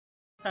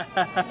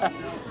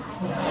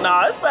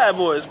Nah, this bad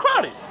boy is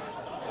crowded.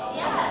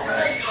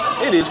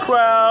 It is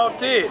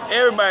crowded.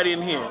 Everybody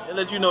in here. They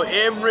let you know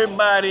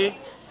everybody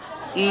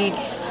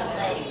eats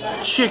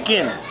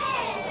chicken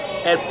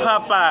at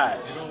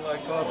Popeyes. You don't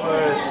like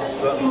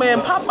Popeyes?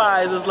 Man,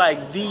 Popeyes is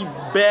like the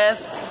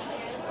best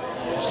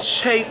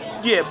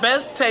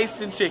best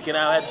tasting chicken,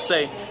 I have to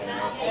say.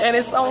 And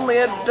it's only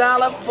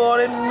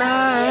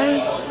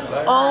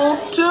 $1.49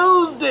 on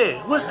Tuesday.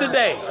 What's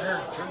today? I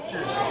heard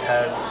Churches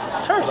has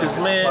Churches,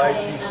 like man.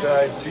 spicy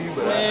side too,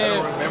 but I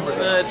don't remember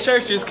that.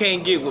 Churches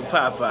can't get with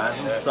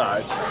Popeyes. I'm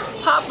sorry.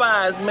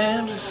 Popeyes,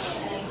 man, just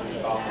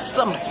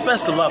something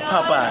special about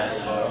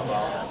Popeyes.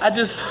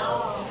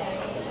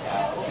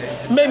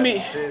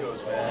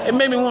 It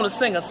made me want to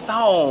sing a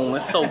song.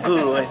 It's so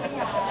good.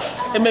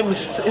 It made me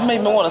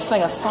want to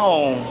sing a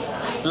song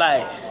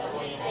like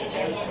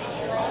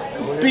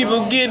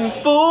people getting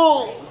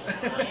full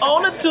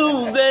on a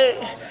Tuesday.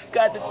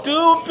 Got the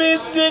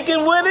 2-piece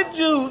chicken with the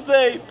juice.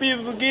 Hey,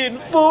 people getting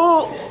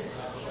full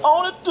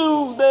on a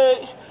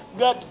Tuesday.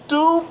 Got the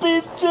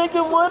 2-piece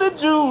chicken with the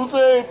juice.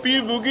 Hey,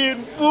 people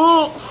getting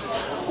full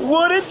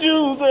with the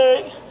juice.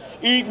 Hey,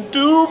 eating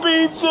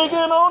 2-piece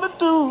chicken on a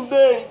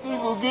Tuesday.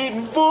 People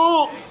getting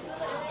full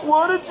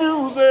with the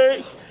juice.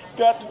 Hey,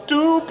 got the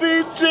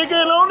 2-piece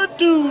chicken on a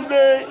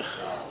Tuesday.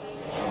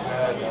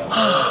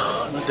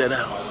 Let that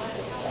out.